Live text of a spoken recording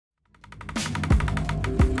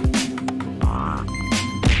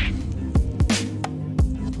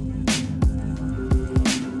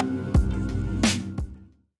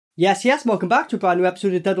Yes, welcome back to a brand new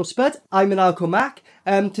episode of DUD or SPUD. I'm Maniacal Mac.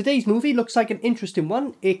 Today's movie looks like an interesting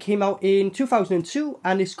one. It came out in 2002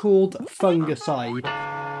 and it's called Fungicide.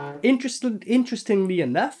 Interestingly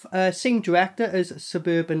enough, same director as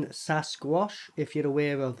Suburban Sasquatch, if you're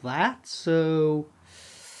aware of that, so...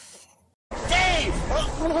 Dave!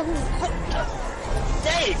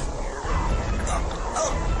 Dave!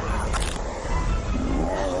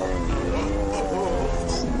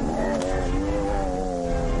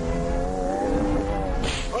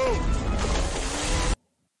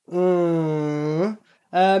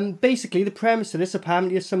 Basically, the premise of this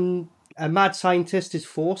apparently is a mad scientist is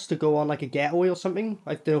forced to go on like a getaway or something.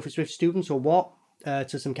 I don't know if it's with students or what,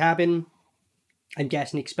 to some cabin. I'm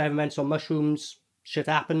guessing experiments on mushrooms. Shit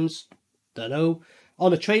happens. Don't know.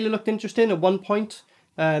 On the trailer looked interesting at one point.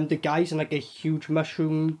 The guy's in like a huge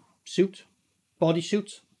mushroom suit,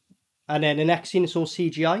 bodysuit, and then the next scene is all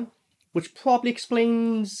CGI, which is probably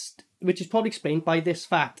explained by this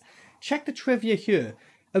fact. Check the trivia here.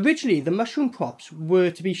 Originally, the mushroom props were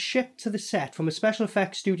to be shipped to the set from a special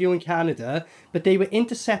effects studio in Canada, but they were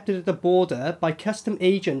intercepted at the border by custom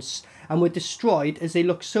agents and were destroyed as they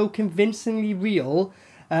looked so convincingly real,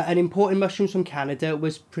 and importing mushrooms from Canada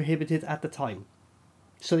was prohibited at the time.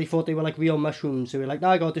 So they thought they were like real mushrooms. They were like,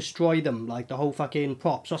 no, I gotta destroy them, like the whole fucking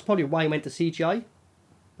prop. So that's probably why I went to CGI.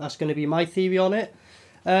 That's going to be my theory on it.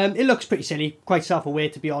 It looks pretty silly, quite self-aware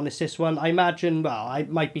to be honest, this one. I imagine, well, I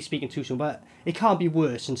might be speaking too soon, but it can't be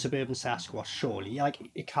worse than Suburban Sasquatch, surely.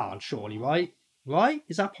 Like, it can't, surely, right? Right?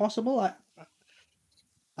 Is that possible?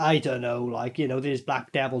 I don't know, like, you know, there's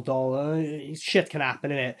Black Devil doll, shit can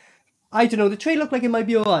happen, innit? I don't know, the trailer looked like it might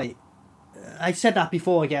be alright. I said that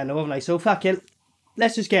before again, haven't I? So, fuck it.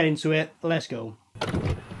 Let's just get into it. Let's go.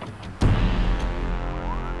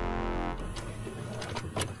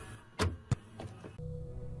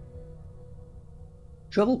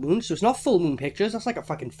 Trouble Moon, so it's not full moon pictures, that's like a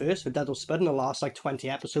fucking first for DUD or SPUD in the last like 20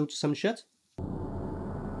 episodes or some shit.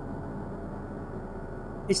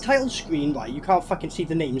 It's titled screen, right, you can't fucking see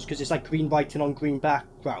the names because it's like green writing on green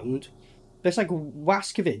background. But it's like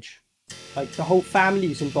Wascovich. Like the whole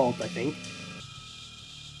family's involved, I think.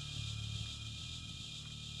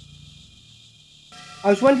 I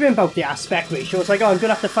was wondering about the aspect ratio, I was like, oh, I'm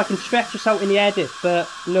gonna have to fucking stretch this out in the edit, but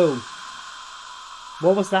no.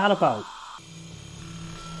 What was that about?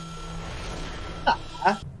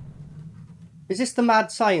 Is this the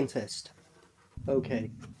mad scientist? Okay.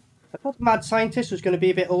 I thought the mad scientist was going to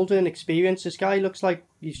be a bit older and experienced. This guy looks like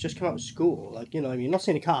he's just come out of school. Like, you know, I mean, not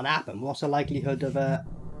saying it can't happen. What's the likelihood of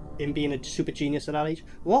him being a super genius at that age?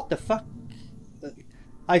 What the fuck?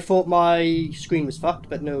 I thought my screen was fucked,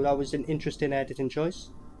 but no, that was an interesting editing choice.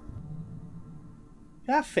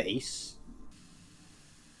 That face?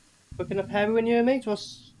 Cooking up heroin here, mate?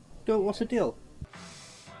 What's the deal?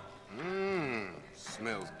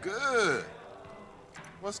 Smells good.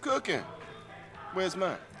 What's cooking? Where's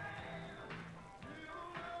mine?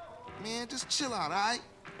 Man, just chill out, alright?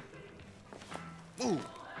 Move.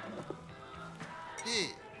 Yeah,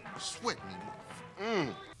 sweat me.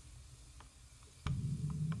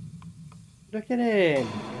 Look at him.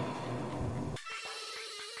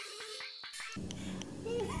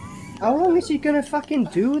 How long is he gonna fucking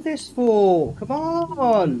do this for? Come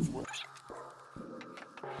on.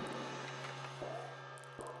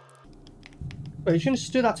 Well, you shouldn't have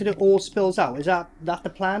stood that till it all spills out. Is that the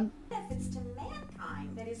plan? Benefits to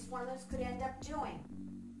mankind that his swallows could end up doing.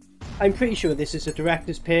 I'm pretty sure this is the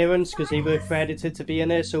director's parents because they were credited to be in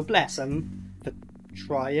it, so bless them for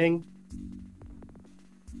trying.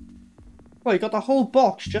 Well, you got the whole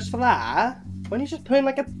box just for that? Why don't you just put in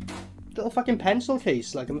like a little fucking pencil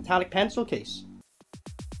case, like a metallic pencil case?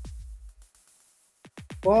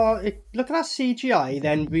 Well, look at that CGI,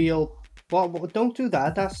 then real... What? Don't do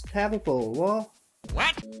that. That's terrible. What?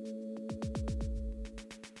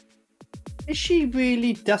 Is she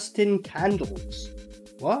really dusting candles?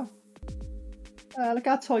 What? Look at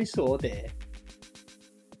that toy sword there.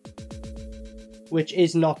 Which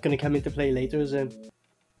is not going to come into play later, is it?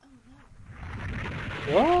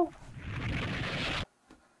 What?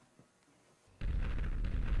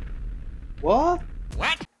 What?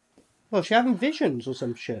 What? Well, she's having visions or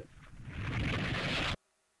some shit.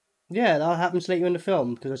 Yeah, that happens later in the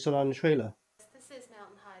film, because I saw that in the trailer. This is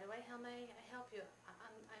Mountain Hideaway. How may I help you?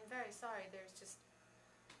 I'm very sorry. There's just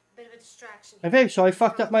a bit of a distraction here. I'm very sorry, I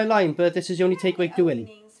fucked up my line, but this is the only take we're doing.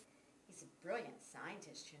 He's a brilliant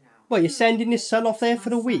scientist, you know. What, you're sending your son off there for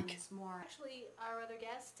the week? Actually, our other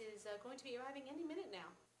guest is going to be arriving any minute now.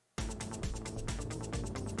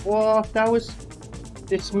 What? That was...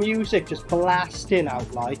 this music just blasting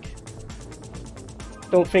out, like.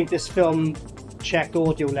 Don't think this film checked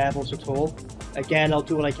audio levels at all. Again, I'll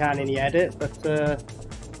do what I can in the edit, but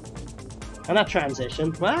and that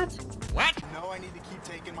transition, what? What? No, I need to keep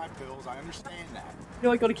taking my pills. I understand that. You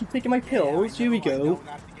know I gotta keep taking my pills. Here we go. I don't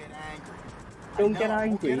have to get angry. Don't get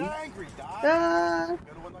angry. Don't get angry, Doc. Ah. Go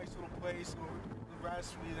to a nice little place, a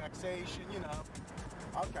rest, relaxation, you know.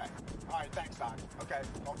 Okay. All right. Thanks, Doc. Okay.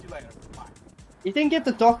 Talk to you later. Bye. He didn't give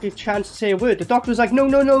the doctor a chance to say a word. The doctor was like, no,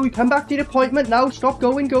 no, no, come back to the appointment now. Stop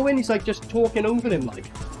going. He's like just talking over him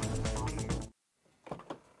like.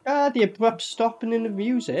 The abrupt stopping in the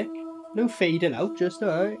music. No fading out, just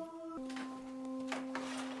alright.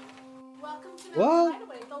 Welcome to What?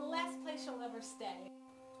 Hideaway, the last place you'll ever stay.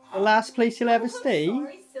 The last place you'll ever Oh, stay?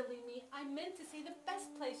 Sorry, silly me. I meant to say the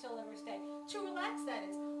best place you'll ever stay. To relax, that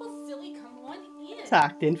is. Well, silly, come on in. It's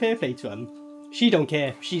acting. Fair play to him. She don't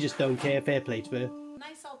care. She just don't care. Fair play to her.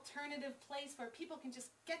 Nice alternative place where people can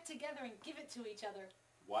just get together and give it to each other.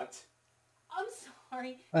 What? I'm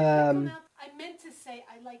sorry. I meant to say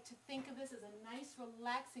I like to think of this as a nice,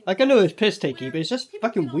 relaxing. Like I know it's piss takey, but it's just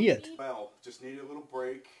fucking weird. Well, just need a little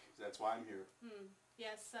break. That's why I'm here.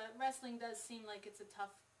 Yes, wrestling does seem like it's a tough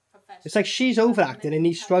profession. It's like she's overacting and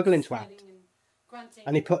he's struggling to act.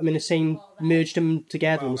 And they put him in the same, merged them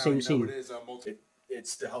together in the same scene. It is,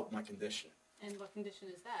 it's to help my condition. And what condition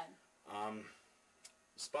is that?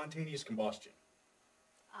 Spontaneous combustion.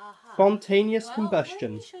 Spontaneous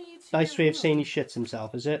combustion. Nice way of saying he shits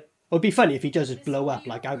himself, is it? It would be funny if he does just blow up.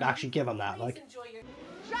 Like, I'd actually give him that. Like, Just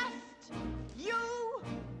you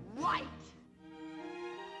right.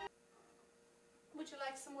 Would you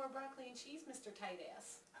like some more broccoli and cheese, Mr. Tight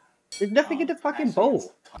Ass? there's nothing in the fucking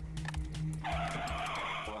bowl.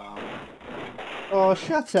 Oh,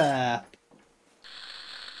 shut up.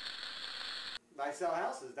 I sell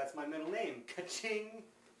houses. That's my middle name. Ka-ching.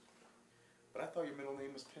 But I thought your middle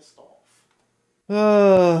name was Pissed Off.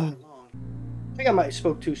 I think I might have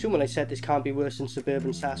spoke too soon when I said this can't be worse than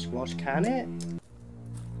Suburban Sasquatch, can it?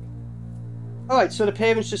 Alright, so the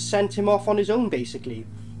parents just sent him off on his own, basically.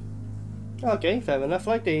 Okay, fair enough.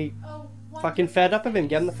 Like, they fucking fed up of him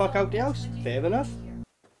getting the fuck out the house. Fair enough.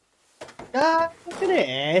 Ah, look at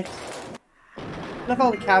it. Love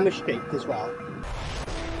how the camera's shaped as well.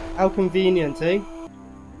 How convenient, eh?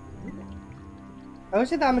 How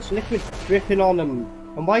is it that much liquid dripping on him?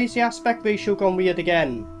 And why is the aspect ratio gone weird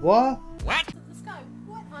again? What? What? Sky,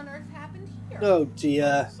 what on earth happened here? Oh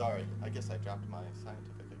dear. Sorry, I guess I dropped my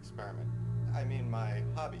scientific experiment. I mean, my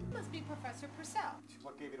hobby. It must be Professor Purcell.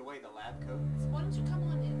 What gave it away? The lab coat? Why don't you come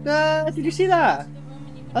on in? Did you see that?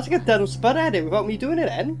 That's like a double spud edit without me doing it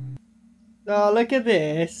then. Oh, look at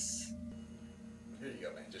this. Here you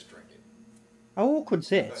go, man. Just drink it. How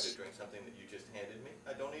awkward's I'm trying this? to drink something that you just handed me.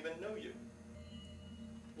 I don't even know you.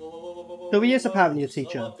 So he is apparently a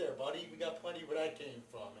teacher. Slow up there, buddy. We got plenty where that came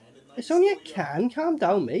from, man. Nice It's only a slow can. Calm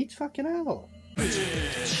down, mate. Fucking hell.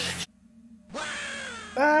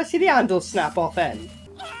 See the handle snap off end.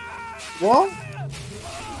 What?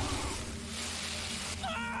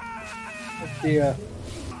 Oh dear.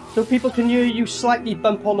 So people can hear you slightly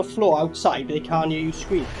bump on the floor outside, but they can't hear you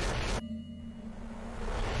scream.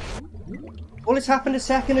 Well, it's happened a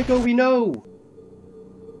second ago, we know.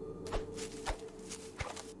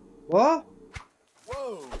 What?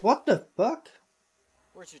 Whoa! What the fuck?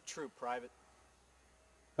 Where's your true private?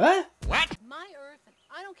 Huh? My Earth, and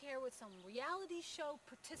I don't care what some reality show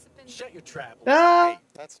participant. Shut your trap. Ah!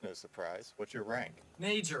 That's no surprise. What's your rank?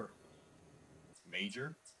 Major.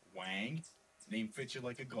 Major? Wang? Name fits you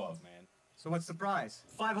like a glove, man. So what's the prize?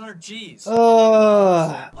 500 G's.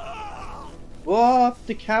 What?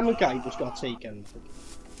 The camera guy just got taken.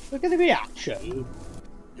 Look at the reaction.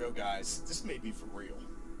 Yo, guys, this may be for real.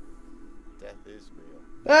 Death is real.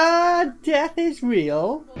 Death is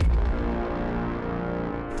real.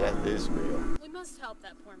 Death is real. We must help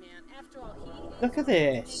that poor man. After all, he is Look at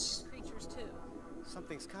this. creatures too.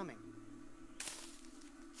 Something's coming.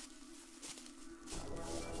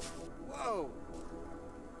 Whoa!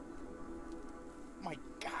 My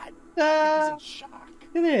God, he's in shock.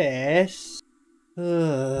 Look at this.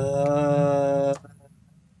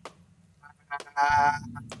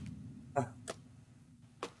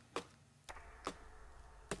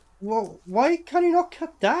 Well, why can you not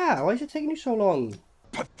cut that? Why is it taking you so long?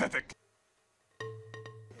 Pathetic.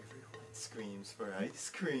 Everyone screams for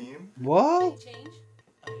ice cream. What? Change?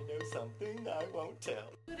 I know something I won't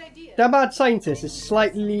tell. Good idea. That mad scientist is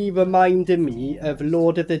slightly reminding me of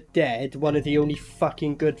Lord of the Dead. One of the only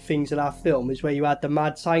fucking good things in that film is where you had the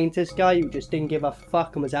mad scientist guy who just didn't give a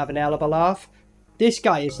fuck and was having a hell of a laugh. This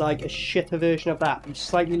guy is like a shitter version of that. He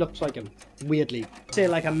slightly looks like him, weirdly. Say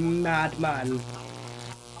like a madman.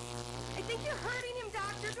 I think you're hurting him,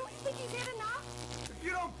 Doctor. Don't you think he's had enough?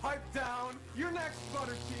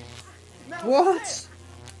 What?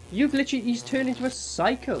 You've literally, he's turned into a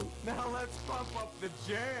psycho. Now let's pump up the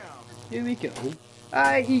jam. Here we go.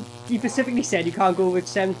 He specifically said you can't go over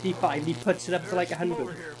 75 and he puts it up to like 100.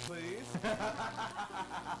 Over here, please.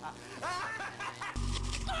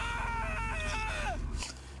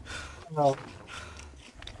 Oh.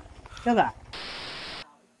 Look at that.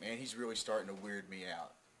 Man, he's really starting to weird me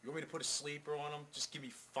out. You want me to put a sleeper on him? Just give me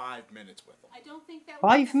 5 minutes with him. I don't think that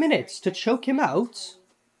 5 minutes to choke him out?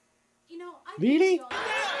 You know, I Really? think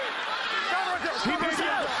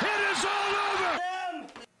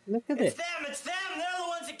Look at this. It's them! They're the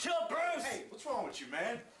ones that killed Bruce! Hey, what's wrong with you,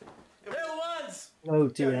 man? They're the ones! Oh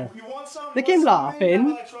dear. You want some? Look at him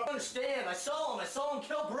laughing. I don't understand. I saw him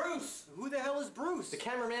kill Bruce! Who the hell is Bruce? The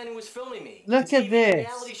cameraman who was filming me. Look The at TV this.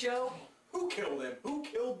 reality show? Who killed him? Who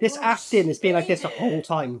killed This Bruce? acting has been like this the whole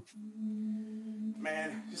time.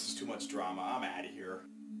 Man, this is too much drama. I'm out of here.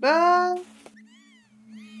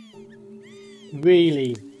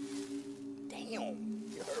 Really? Damn.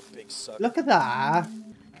 You're a big sucker. Look at that.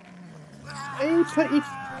 He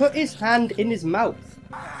put his hand in his mouth.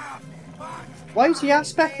 Why is the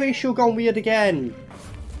aspect ratio gone weird again?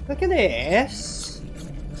 Look at this.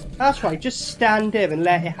 That's right, just stand there and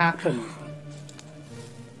let it happen.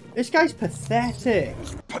 This guy's pathetic.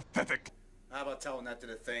 Pathetic. How about telling that to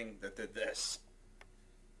the thing that did this?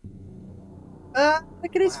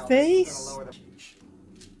 Look at his face.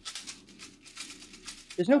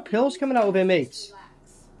 There's no pills coming out of him, mate.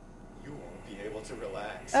 You won't be able to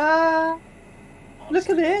relax. Look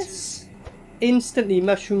at this. Instantly,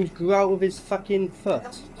 mushrooms grow out of his fucking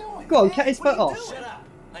foot. Go on, cut his foot off. Shut up!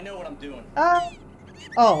 I know what I'm doing.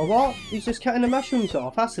 Oh, what? He's just cutting the mushrooms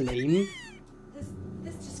off. That's lame.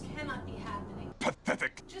 this just cannot be happening.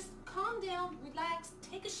 Pathetic. Just calm down, relax,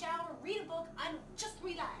 take a shower, read a book, and just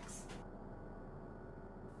relax.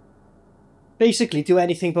 Basically, do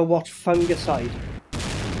anything but watch Fungicide.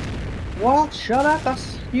 What? Shut up.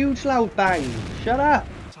 That's huge loud bang. Shut up.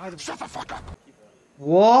 Shut the fuck up.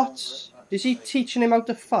 What? Is he teaching him how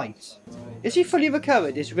to fight? Is he fully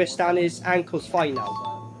recovered? His wrist and his ankle's fine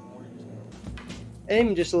now.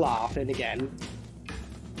 Him just laughing again.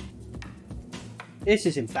 This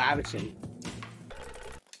is embarrassing.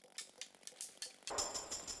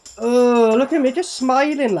 Oh, look at him, just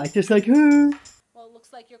smiling like, just like, Well, it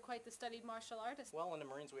looks like you're quite the studied martial artist. Well, in the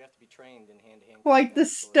Marines, we have to be trained in hand-to-hand. quite the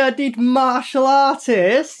studied martial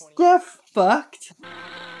artist. Get fucked.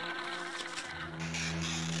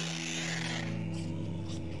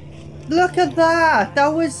 Look at that! That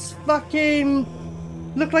was fucking...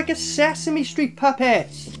 looked like a Sesame Street puppet.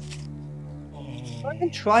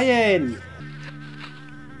 Fucking trying.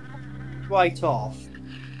 Right off.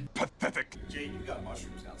 Pathetic. Jade, you got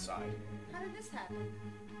mushrooms outside. How did this happen?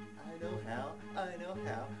 I know how, I know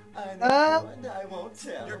how, and I won't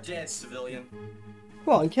tell. You're dead, civilian.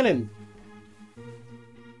 Go on, kill him.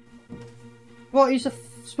 What, he's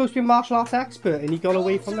supposed to be a martial arts expert and he got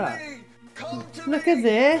away from that. Look at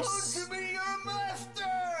this.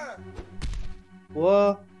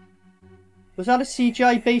 What? Was that a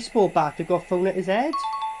CGI baseball bat that got thrown at his head?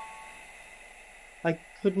 I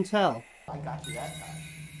couldn't tell. I got you that time.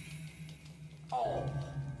 Oh.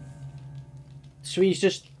 So he's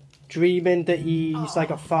just dreaming that he's like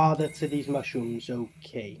a father to these mushrooms.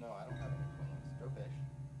 Okay. No, I don't have any equivalents.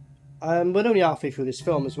 Go fish. We're only halfway through this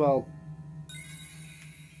film as well.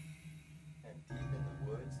 And deep in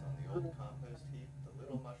the woods, on the old compost heap, the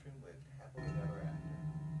little mushroom lived happily ever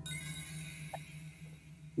after.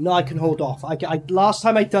 No, I can hold off. Last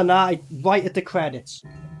time I done that, right at the credits.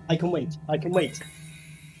 I can wait. I can wait.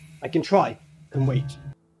 I can try. I can wait.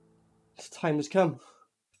 The time has come.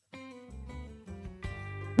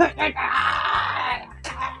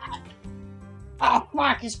 Oh,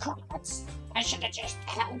 Marcus Kratz! I should have just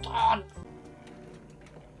held on.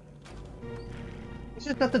 It's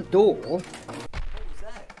just at the door. What was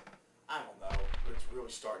that? I don't know, but it's really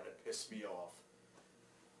starting to piss me off.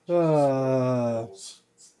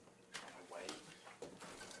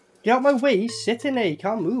 Get out my way, sit in there, you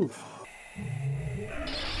can't move.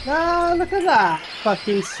 Ah, look at that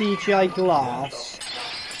fucking CGI glass.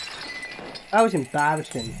 That was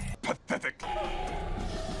embarrassing. Pathetic.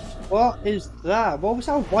 What is that? What was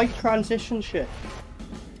that white transition shit?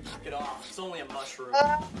 Get off. It's only a mushroom.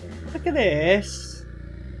 Look at this.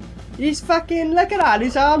 He's fucking, look at that,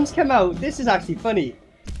 his arms come out. This is actually funny.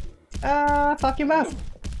 Fuck him up.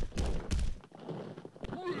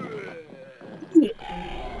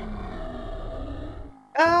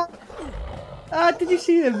 Did you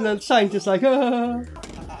see them little scientists like,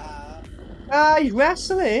 he's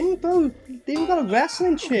wrestling, bro. They even got a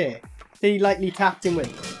wrestling chair that he lightly tapped him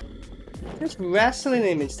with. Just wrestling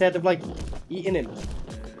him instead of like eating him.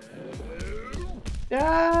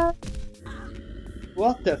 Ah!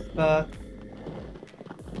 What the fuck?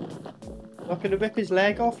 Not gonna rip his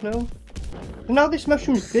leg off, no? And now this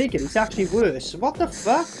mushroom's big and it's actually worse. What the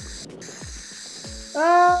fuck?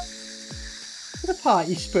 Ah! The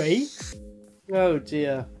party spree? Oh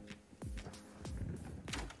dear.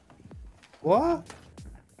 What?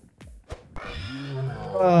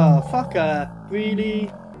 Oh, fucker.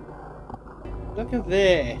 Really? Look at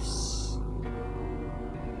this.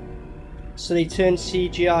 So they turn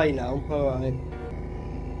CGI now. Alright.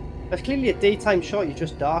 That's clearly a daytime shot, you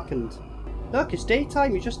just darkened. Look, it's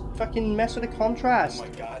daytime, you just fucking mess with the contrast. Oh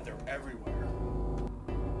my god, they're everywhere.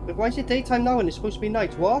 But why is it daytime now when it's supposed to be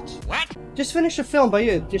night? What? What? Just finish the film by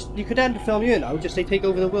here. Just, you could end the film here now, just they take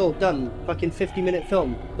over the world, done. Fucking 50-minute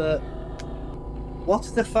film. But what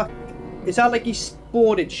the fuck? Is that like he's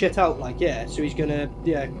boarded shit out, like, yeah, so he's gonna,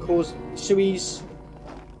 yeah, cause, so he's,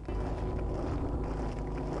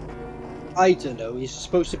 I don't know, he's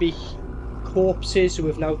supposed to be corpses who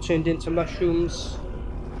have now turned into mushrooms,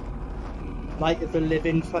 like the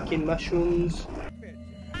living fucking mushrooms.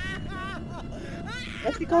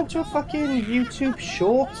 Has he gone to a fucking YouTube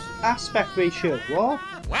short aspect ratio? What?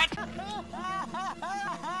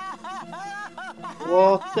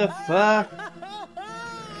 What the fuck?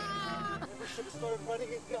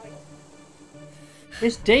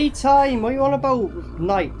 It's daytime, what are you on about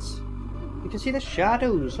night? You can see the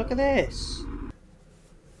shadows, look at this.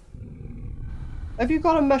 Have you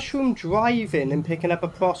got a mushroom driving and picking up a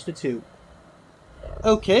prostitute?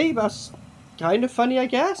 Okay, that's kind of funny, I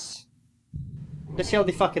guess. Let's see how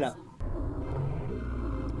they fuck it up.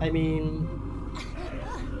 I mean...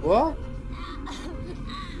 What?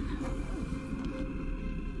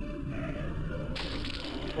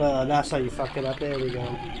 Well, that's how you fuck it up, there we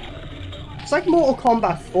go. It's like Mortal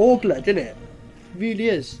Kombat 4 blood, isn't it? It really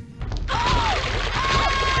is.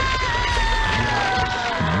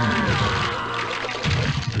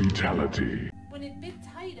 Fatality. When it bit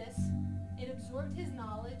Titus, it absorbed his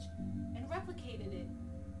knowledge and replicated it.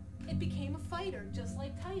 It became a fighter, just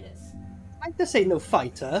like Titus. Like this ain't no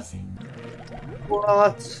fighter.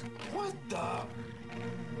 What? What the?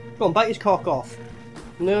 Go on, bite his cock off.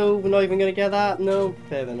 No, we're not even gonna get that. No,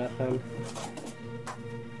 fair enough.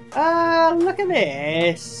 Ah, look at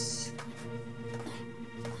this.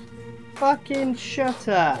 Fucking shut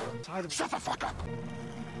up. Shut the fuck up.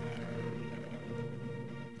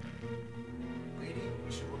 Lady,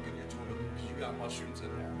 you should look in your toilet because you got mushrooms in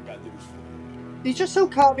there. I got news for you. He's just so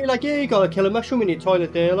calm, like, yeah, you gotta kill a mushroom in your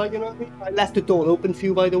toilet there, like, you know what I mean? I left the door open for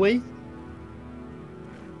you, by the way.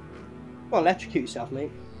 Go on, electrocute yourself,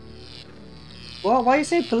 mate. What? Why is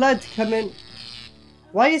there blood coming?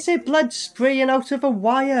 Why is there blood spraying out of a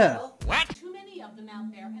wire? What? Too many of them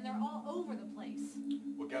out there, and they're all over the place.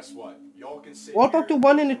 Well, guess what? Y'all can sit What about here the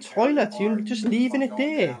one in the and compare toilet? You're art just and leaving fuck it on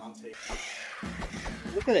there. down. I'm taking-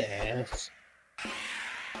 Look at this.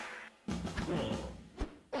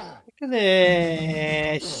 Look at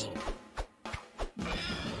this.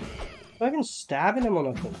 Not even stabbing him or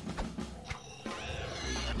nothing.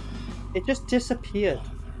 It just disappeared.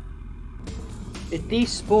 It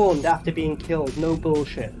despawned after being killed, no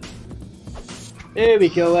bullshit. Here we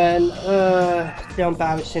go then. See how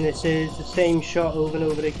embarrassing this is. The same shot over and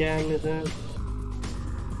over again, isn't it?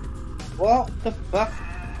 What the fuck?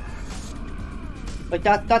 Like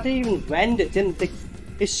that didn't even render, didn't they?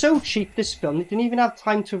 It's so cheap, this film, they didn't even have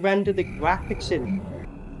time to render the graphics in.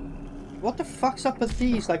 What the fuck's up with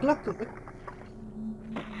these? Like, look,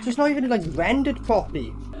 it's just not even like rendered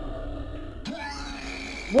properly.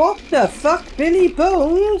 What the fuck? Billy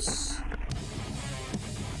Bones?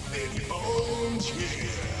 Billy Bones,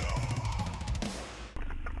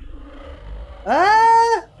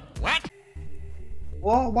 Ah! What?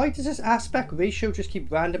 Why does this aspect ratio just keep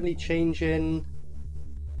randomly changing?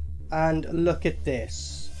 And look at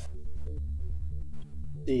this.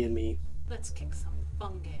 Dear me. Let's kick some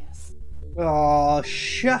fungus. Oh,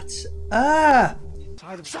 shut up!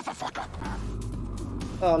 Shut the fuck up.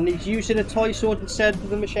 Oh, and he's using a toy sword instead of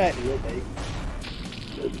the machete, okay.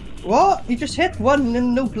 What? He just hit one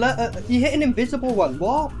and no blood. He hit an invisible one.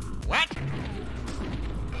 What?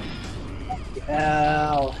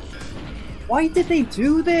 Hell. Why did they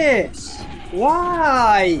do this?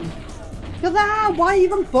 Why? Look at that! Why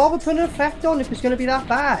even bother putting an effect on if it's going to be that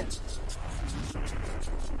bad?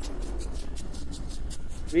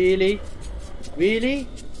 Really? Really?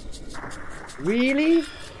 Really?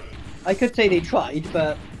 I could say they tried,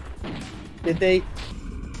 but did they?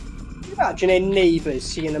 Can you imagine their neighbours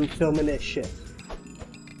seeing them filming this shit?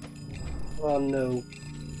 Oh no.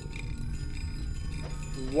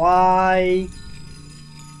 Why?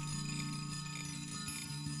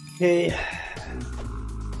 Okay.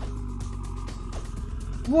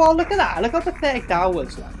 Whoa, look at that. Look how pathetic that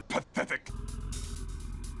was. Like. Pathetic.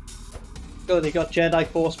 Oh, they got Jedi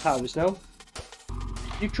Force powers now.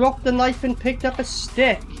 You dropped the knife and picked up a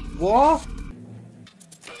stick. What?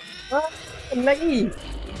 Leave.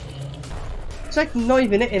 It's like not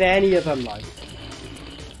even hitting any of them, like.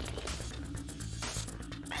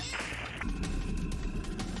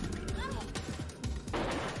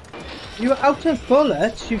 You were out of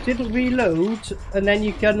bullets, you didn't reload, and then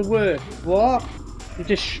your gun worked. What? You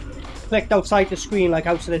just clicked outside the screen like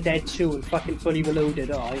Out of the Dead 2 and fucking fully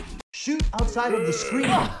reloaded, alright? Shoot outside of the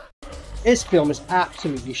screen. This film is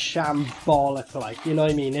absolutely shambolic, like, you know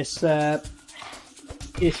what I mean? It's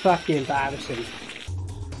fucking embarrassing.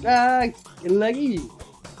 Leggy.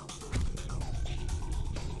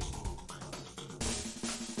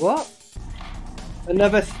 What?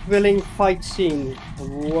 Another thrilling fight scene.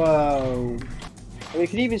 Whoa. And you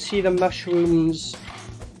can even see the mushrooms'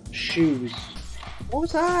 shoes. What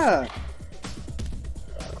was that?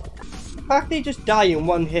 The fact they just die in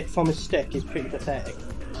one hit from a stick is pretty pathetic.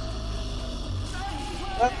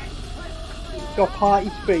 Got party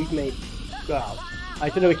sprayed me. Well, I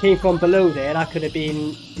don't know, it came from below there. That could have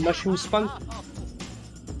been mushroom spunk.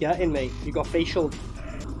 Yeah, in me. You got facial.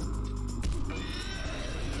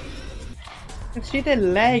 You can see their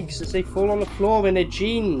legs as they fall on the floor in their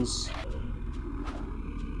jeans.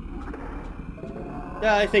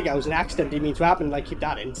 Yeah, I think that was an accident. Didn't mean to happen. Like, keep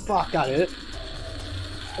that in. Fuck, that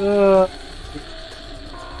hurt.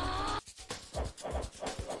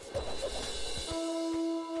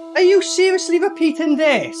 Are you seriously repeating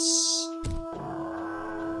this?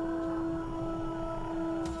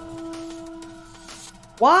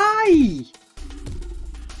 Why?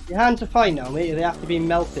 Your hands are fine now, mate. They have to be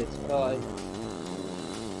melted. Alright.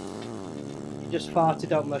 You just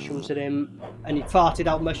farted out mushrooms at him, and he farted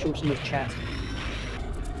out mushrooms in his chest.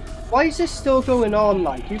 Why is this still going on,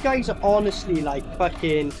 like? You guys are honestly, like,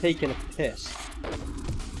 fucking taking a piss.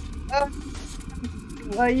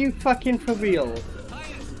 Are you fucking for real?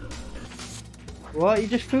 What? You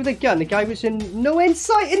just threw the gun? The guy was in no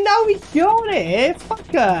insight and now he's got it!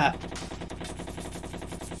 Fucker!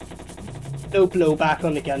 No blowback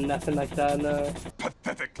on the gun, nothing like that, no.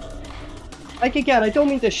 Pathetic. Like, again, I don't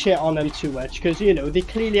mean to shit on them too much, because, you know, they're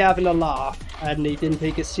clearly having a laugh and they didn't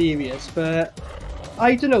take it serious, but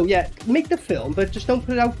I don't know, yeah, make the film, but just don't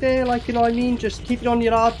put it out there, like, you know what I mean? Just keep it on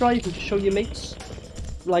your hard drive and just show your mates.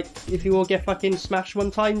 Like, if you all get fucking smashed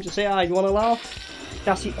one time, just say, ah, you want to laugh?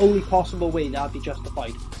 That's the only possible way that'd be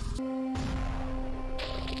justified. I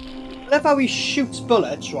love how he shoots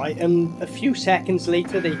bullets, right, and a few seconds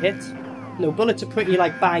later they hit. No, bullets are pretty,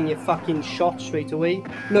 like, bang, you fucking shot straight away.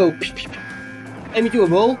 No, let me do a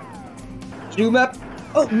roll. Zoom up.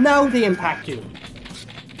 Oh, now they impact you.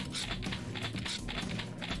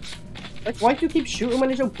 Like, why do you keep shooting when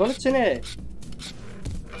there's no bullets in it?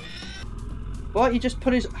 What? He just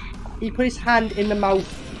put his... He put his hand in the mouth.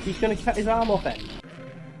 He's gonna cut his arm off it.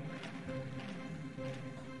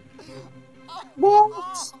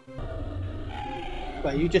 What?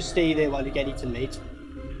 Well, you just stay there while you get eaten, mate.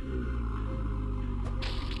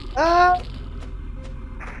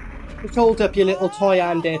 Just hold up your little toy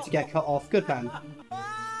hand there to get cut off. Good man.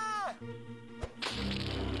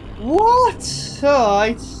 What?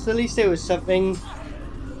 Alright, at least there was something.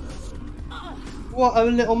 What a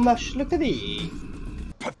little mush. Look at these.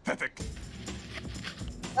 Pathetic.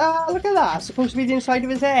 Look at that. Supposed to be the inside of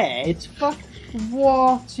his head. Fuck.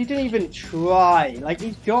 What? He didn't even try. Like,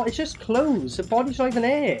 he's got. It's just clothes. The body's not even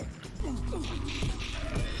there.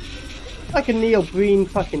 Like a Neil Breen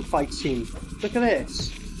fucking fight scene. Look at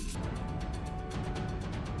this.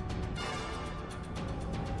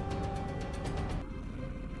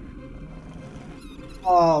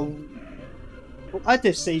 Oh. At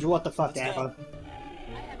this stage, what the fuck ever.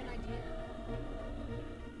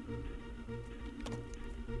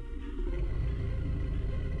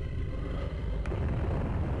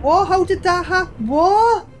 What? How did that happen?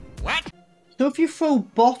 What? What? So if you throw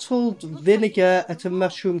bottled vinegar at a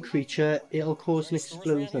mushroom creature, it'll cause an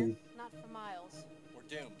explosion. Not for miles.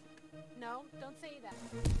 We're doomed. No, don't say that.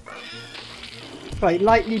 Right,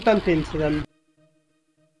 lightly bump into them.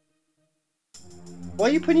 Why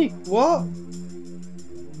are you putting your... What?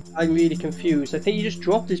 I'm really confused. I think you just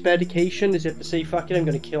dropped his medication as if to say, fuck it, I'm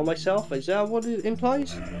gonna kill myself. Is that what it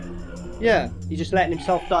implies? Yeah, he's just letting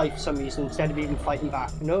himself die for some reason instead of even fighting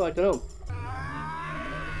back. No, I don't know.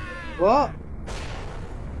 What?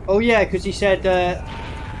 Oh yeah, because he said,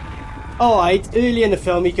 Alright, early in the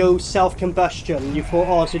film he goes self-combustion. You thought,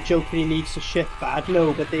 oh, it's a joke that he needs to shit bad.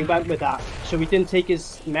 No, but they went with that. So he didn't take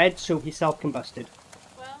his meds, so he self-combusted.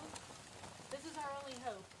 Well, this is our only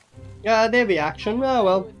hope. Yeah, their reaction, oh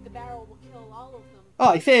well. If the barrel will kill all of them.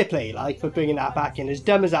 Alright, fair play, like, for bringing that back in. As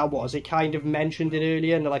dumb as that was, it kind of mentioned it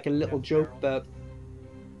earlier in like a little joke, but...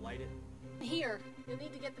 Light it. Here, you'll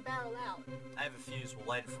need to get the barrel out. I have a fuse. We'll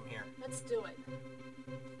light it from here. Let's do it.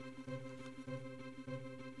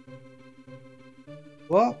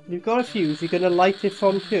 What? You've got a fuse, you're gonna light it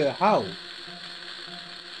from here. How?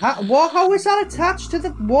 What? How is that attached to the...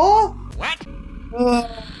 What? What?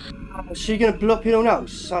 So you're gonna blow up your own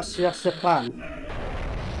house? That's the plan.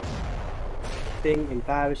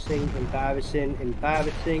 Embarrassing, embarrassing,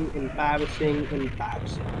 embarrassing, embarrassing,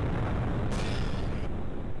 embarrassing.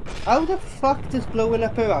 How the fuck does blowing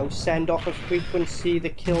up her house send off a frequency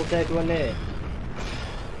that kills everyone there?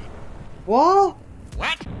 What?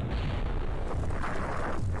 What?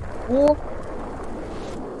 What?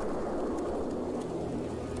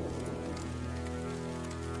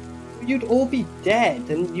 You'd all be dead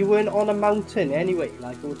and you weren't on a mountain anyway,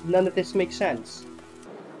 like none of this makes sense.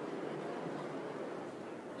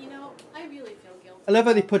 You know, I really feel guilty. I love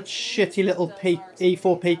how they put shitty little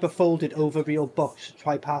A4 paper folded over real books to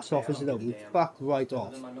try pass off as their own. Fuck right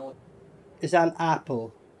off. Is that an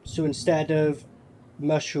apple? So instead of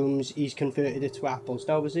mushrooms, he's converted it to apples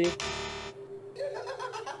now, was he?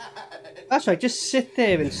 That's right, just sit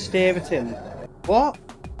there and stare at him. What?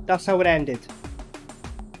 That's how it ended.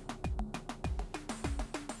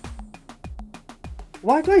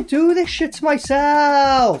 Why do I do this shit to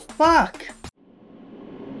myself? Fuck!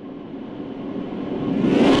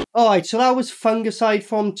 Alright, so that was Fungicide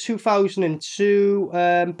from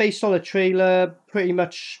 2002. Based on a trailer, pretty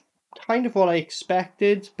much kind of what I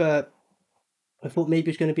expected, but I thought maybe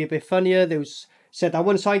it was going to be a bit funnier. There was... Said that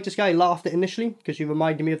one scientist guy laughed at initially because he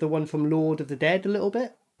reminded me of the one from Lord of the Dead a little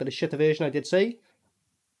bit, but a shitter version I did say.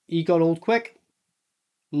 He got old quick.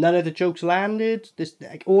 None of the jokes landed.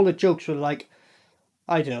 Like, all the jokes were like,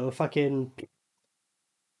 I don't know, fucking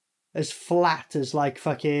as flat as like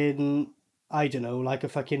fucking, I don't know, like a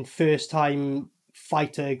fucking first time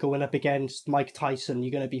fighter going up against Mike Tyson.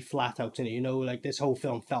 You're gonna be flat out in it, you know. Like this whole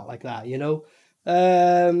film felt like that, you know.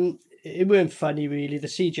 It weren't funny really. The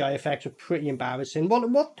CGI effects were pretty embarrassing.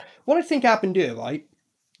 What I think happened here, right?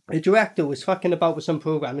 The director was fucking about with some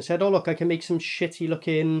program and said, oh look, I can make some shitty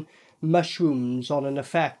looking mushrooms on an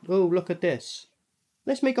effect. Oh, look at this.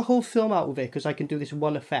 Let's make a whole film out of it because I can do this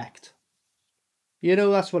one effect. You know,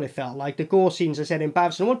 that's what it felt like. The gore scenes, I said,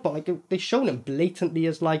 embarrassing, but like they shown them blatantly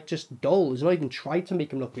as like just dolls. Not even tried to make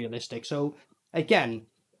them look realistic. So again,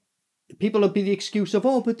 people will be the excuse of,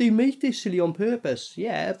 oh, but they made this silly on purpose.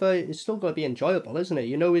 Yeah, but it's still got to be enjoyable, isn't it?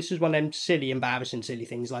 You know, this is one of them silly, embarrassing, silly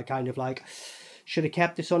things, like kind of like, should have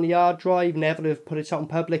kept this on the hard drive, never have put it out in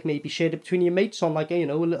public, maybe shared it between your mates on, like, you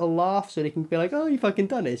know, a little laugh, so they can be like, oh, you fucking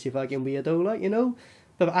done this, you fucking weirdo, like, you know?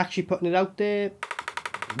 But actually putting it out there,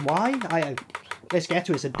 why? Let's get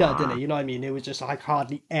to it, it's a dud, isn't it? You know what I mean? There was just, like,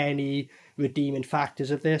 hardly any redeeming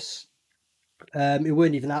factors of this. It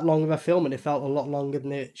weren't even that long of a film, and it felt a lot longer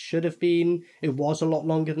than it should have been. It was a lot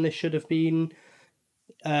longer than it should have been.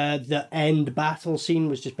 The end battle scene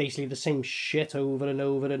was just basically the same shit over and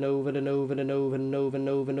over and over and over and over and over and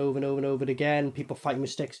over and over and over and over again. People fighting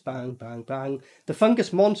with sticks, bang, bang, bang. The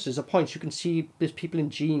fungus monsters, at points you can see there's people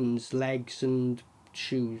in jeans, legs and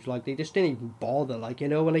shoes. Like, they just didn't even bother, like, you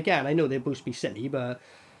know. And again, I know they're supposed to be silly, but...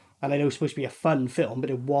 And I know it's supposed to be a fun film,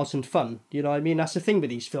 but it wasn't fun. You know what I mean? That's the thing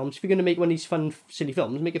with these films. If you're going to make one of these fun, silly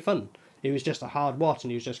films, make it fun. It was just a hard watch,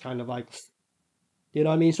 and it was just kind of like... You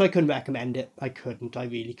know what I mean? So I couldn't recommend it. I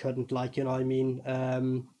really couldn't, like, you know what I mean?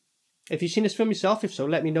 If you've seen this film yourself, if so,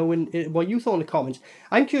 let me know what you thought in the comments.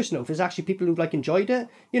 I'm curious to know if there's actually people who, like, enjoyed it.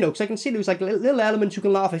 You know, because I can see there's, like, little elements you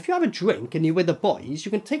can laugh at. If you have a drink and you're with the boys,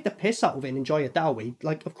 you can take the piss out of it and enjoy it that way.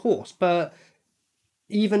 Like, of course, but...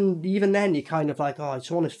 Even then, you're kind of like, oh, I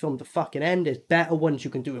just want this film to fucking end. It's better ones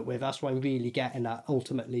you can do it with. That's what I'm really getting at,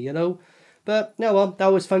 ultimately, you know? But, no, well, that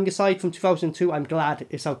was Fungicide from 2002. I'm glad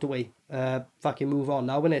it's out the way. Fucking move on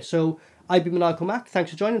now, innit? So, I've been Maniacal Mac.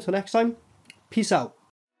 Thanks for joining. Until next time, peace out.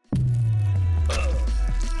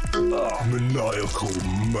 Maniacal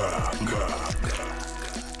Mac.